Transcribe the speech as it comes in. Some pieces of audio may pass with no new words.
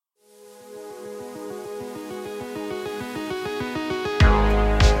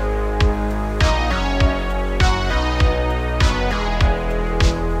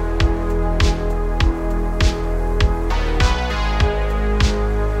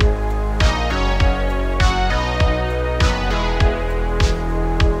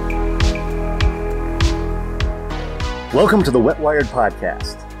Welcome to the Wet Wired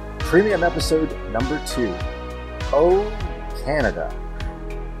Podcast, premium episode number 2. Oh, Canada.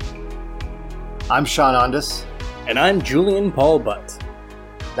 I'm Sean Ondas. And I'm Julian Paul Butt.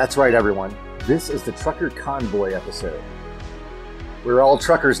 That's right, everyone. This is the Trucker Convoy episode. We're all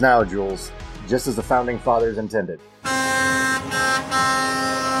truckers now, Jules, just as the Founding Fathers intended.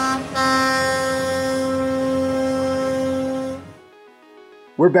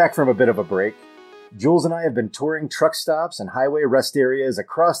 We're back from a bit of a break. Jules and I have been touring truck stops and highway rest areas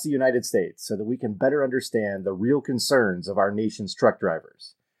across the United States so that we can better understand the real concerns of our nation's truck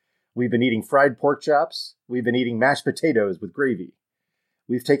drivers. We've been eating fried pork chops. We've been eating mashed potatoes with gravy.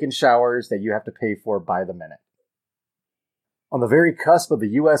 We've taken showers that you have to pay for by the minute. On the very cusp of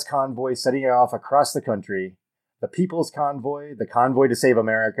the U.S. convoy setting off across the country, the People's Convoy, the Convoy to Save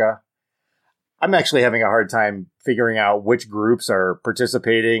America, I'm actually having a hard time figuring out which groups are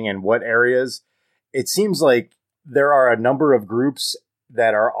participating in what areas. It seems like there are a number of groups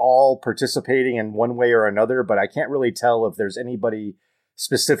that are all participating in one way or another, but I can't really tell if there's anybody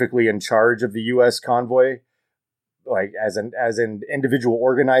specifically in charge of the U.S. convoy, like as in individual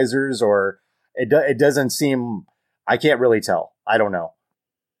organizers, or it doesn't seem. I can't really tell. I don't know.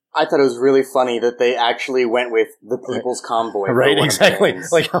 I thought it was really funny that they actually went with the People's Convoy. Right, exactly.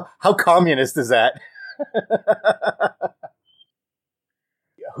 Like how communist is that?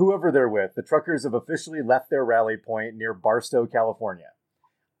 Whoever they're with, the truckers have officially left their rally point near Barstow, California,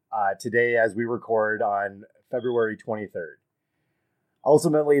 today as we record on February 23rd.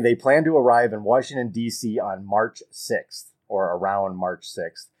 Ultimately, they plan to arrive in Washington, D.C. on March 6th, or around March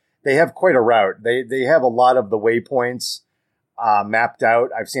 6th. They have quite a route. They have a lot of the waypoints mapped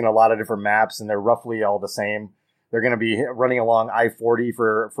out. I've seen a lot of different maps, and they're roughly all the same. They're going to be running along I-40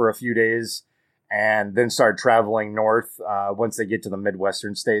 for a few days, and then start traveling north once they get to the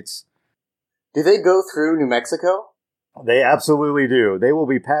Midwestern states. Do they go through New Mexico? They absolutely do. They will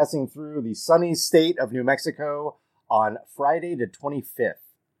be passing through the sunny state of New Mexico on Friday the 25th.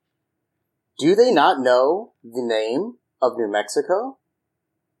 Do they not know the name of New Mexico?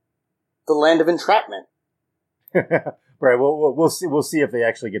 The land of entrapment. Right, we'll see if they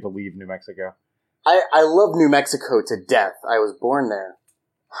actually get to leave New Mexico. I love New Mexico to death. I was born there.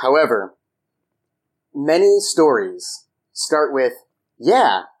 However, many stories start with,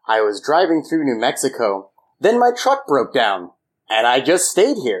 yeah, I was driving through New Mexico, then my truck broke down, and I just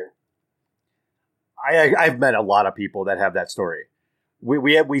stayed here. I've met a lot of people that have that story.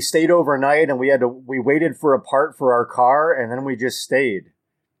 We stayed overnight, and we waited for a part for our car, and then we just stayed.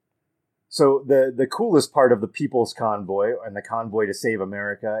 So the coolest part of the People's Convoy and the Convoy to Save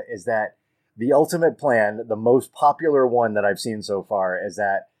America is that the ultimate plan, the most popular one that I've seen so far, is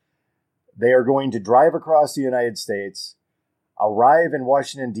that they are going to drive across the United States, arrive in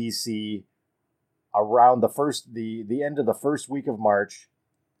Washington, D.C. around the end of the first week of March,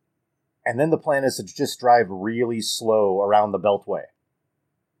 and then the plan is to just drive really slow around the Beltway.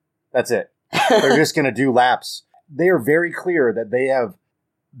 That's it. They're just going to do laps. They are very clear that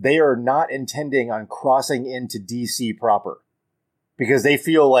they are not intending on crossing into D.C. proper because they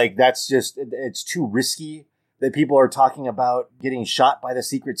feel like it's too risky. That people are talking about getting shot by the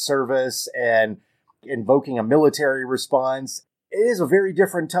Secret Service and invoking a military response. It is a very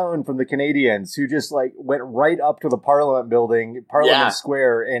different tone from the Canadians who just went right up to the Parliament building, Parliament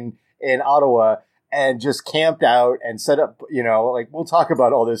Square in Ottawa, and just camped out and set up, we'll talk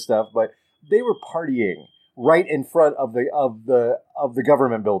about all this stuff, but they were partying right in front of the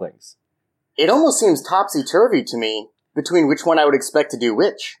government buildings. It almost seems topsy-turvy to me between which one I would expect to do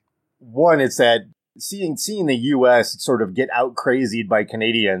which. One, it's that seeing the U.S. sort of get out crazied by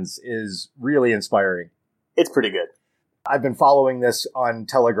Canadians is really inspiring. It's pretty good. I've been following this on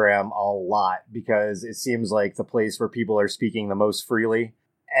Telegram a lot because it seems like the place where people are speaking the most freely.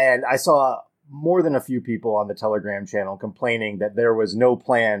 And I saw more than a few people on the Telegram channel complaining that there was no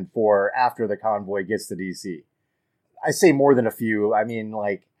plan for after the convoy gets to D.C. I say more than a few. I mean,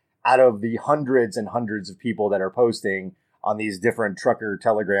 out of the hundreds and hundreds of people that are posting on these different trucker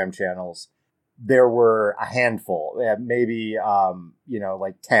Telegram channels, there were a handful, maybe,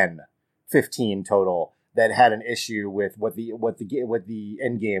 10, 15 total that had an issue with what the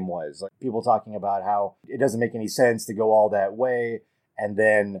end game was. Like people talking about how it doesn't make any sense to go all that way and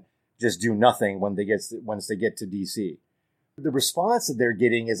then just do nothing once they get to DC. The response that they're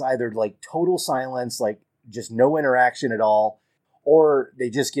getting is either total silence, just no interaction at all, or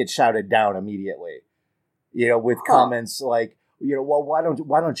they just get shouted down immediately. With comments like, well, why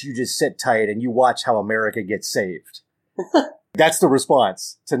don't you just sit tight and you watch how America gets saved? That's the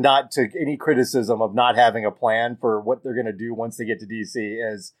response to any criticism of not having a plan for what they're going to do once they get to DC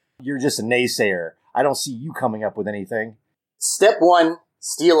is You're just a naysayer. I don't see you coming up with anything. Step 1,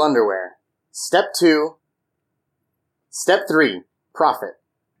 steal underwear. Step 2, Step 3, profit.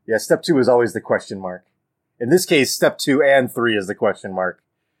 Yeah, step 2 is always the question mark. In this case, step 2 and 3 is the question mark.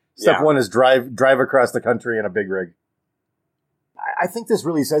 Step 1 is drive across the country in a big rig. I think this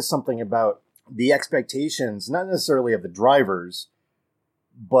really says something about the expectations, not necessarily of the drivers,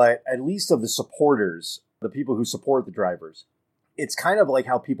 but at least of the supporters, the people who support the drivers. It's kind of like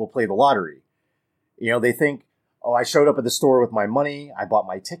how people play the lottery. You know, they think, oh, I showed up at the store with my money, I bought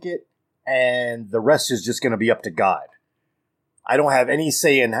my ticket, and the rest is just going to be up to God. I don't have any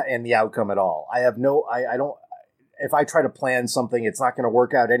say in the outcome at all. I don't, if I try to plan something, it's not going to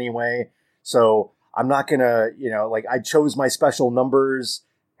work out anyway. So I'm not going to, I chose my special numbers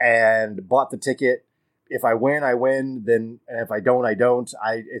and bought the ticket. If I win, I win. Then if I don't, I don't.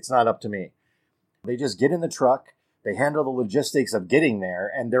 It's not up to me. They just get in the truck. They handle the logistics of getting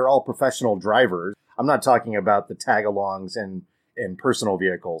there, and they're all professional drivers. I'm not talking about the tag-alongs in personal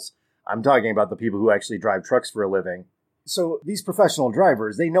vehicles. I'm talking about the people who actually drive trucks for a living. So these professional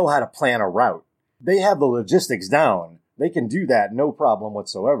drivers, they know how to plan a route. They have the logistics down. They can do that, no problem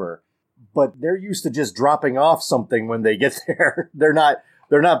whatsoever. But they're used to just dropping off something when they get there. They're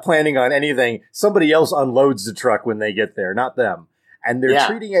not planning on anything. Somebody else unloads the truck when they get there, not them. And they're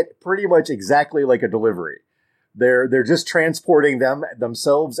treating it pretty much exactly like a delivery. They're just transporting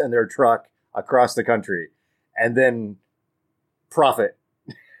themselves and their truck across the country, and then profit.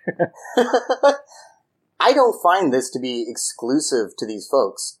 I don't find this to be exclusive to these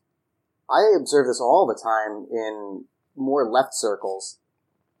folks. I observe this all the time in more left circles.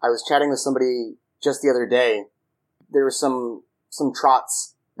 I was chatting with somebody just the other day. There were some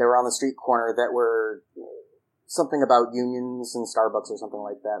trots that were on the street corner that were something about unions and Starbucks or something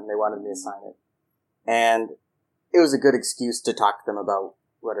like that, and they wanted me to sign it. And it was a good excuse to talk to them about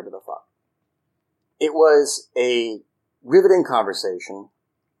whatever the fuck. It was a riveting conversation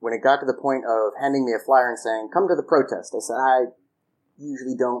when it got to the point of handing me a flyer and saying, come to the protest. I said, I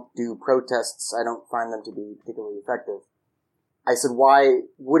usually don't do protests. I don't find them to be particularly effective. I said, why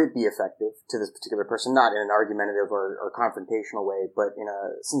would it be effective to this particular person? Not in an argumentative or confrontational way, but in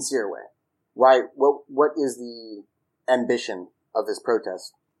a sincere way. Why? What is the ambition of this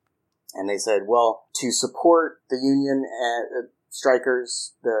protest? And they said, well, to support the union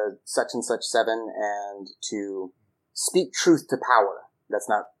strikers, the such and such 7, and to speak truth to power. That's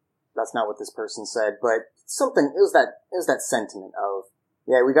not what this person said, but something, it was that sentiment of,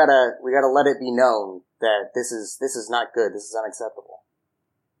 yeah, we gotta let it be known that this is not good, this is unacceptable.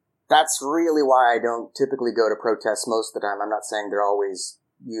 That's really why I don't typically go to protests most of the time. I'm not saying they're always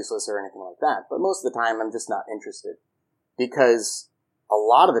useless or anything like that, but most of the time I'm just not interested. Because a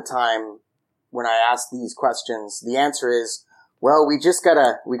lot of the time when I ask these questions, the answer is, well, we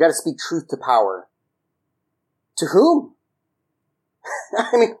gotta speak truth to power. To whom?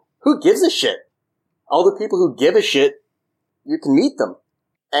 I mean, who gives a shit? All the people who give a shit, you can meet them.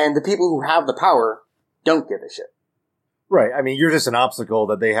 And the people who have the power don't give a shit. Right. I mean, you're just an obstacle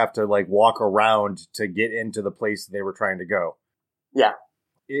that they have to walk around to get into the place they were trying to go. Yeah.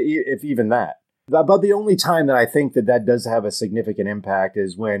 If even that. About the only time that I think that does have a significant impact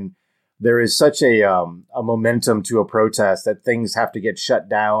is when there is such a momentum to a protest that things have to get shut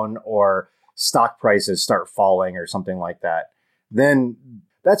down or stock prices start falling or something like that. Then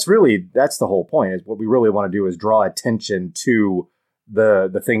that's the whole point. Is what we really want to do is draw attention to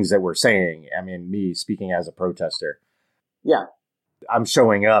the things that we're saying. I mean, me speaking as a protester. Yeah. I'm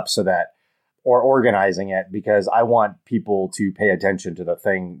showing up or organizing it because I want people to pay attention to the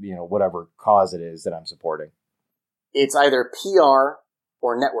thing, whatever cause it is that I'm supporting. It's either PR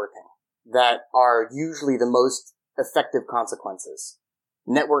or networking that are usually the most effective consequences.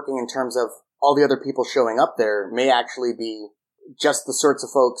 Networking in terms of all the other people showing up there may actually be just the sorts of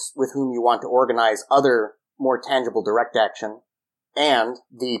folks with whom you want to organize other more tangible direct action. And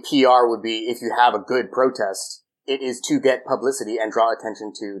the PR would be, if you have a good protest, it is to get publicity and draw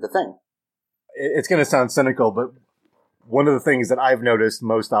attention to the thing. It's going to sound cynical, but one of the things that I've noticed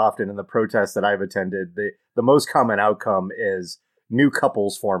most often in the protests that I've attended, the most common outcome is new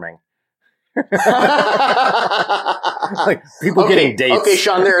couples forming. People getting dates. Okay,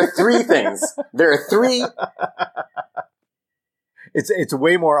 Sean, there are 3 things. There are 3. It's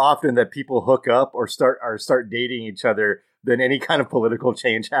way more often that people hook up or start dating each other than any kind of political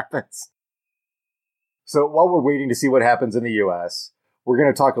change happens. So while we're waiting to see what happens in the U.S., we're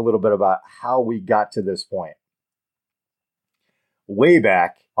going to talk a little bit about how we got to this point. Way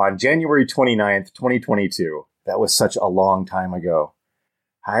back on January 29th, 2022, that was such a long time ago.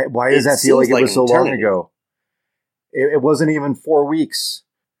 Why does that feel like it was so long ago? It wasn't even 4 weeks.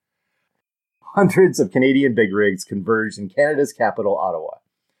 hundreds of Canadian big rigs converged in Canada's capital, Ottawa.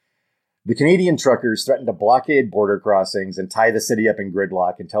 The Canadian truckers threatened to blockade border crossings and tie the city up in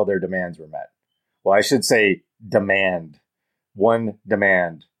gridlock until their demands were met. Well, I should say demand. One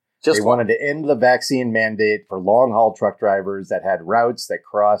demand. They wanted to end the vaccine mandate for long-haul truck drivers that had routes that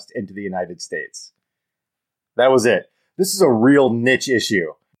crossed into the United States. That was it. This is a real niche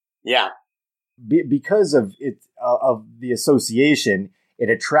issue. Yeah. Because of it, of the association, it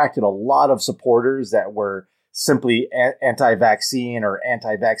attracted a lot of supporters that were simply anti-vaccine or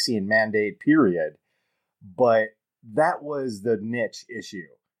anti-vaccine mandate, period. But that was the niche issue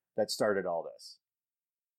that started all this.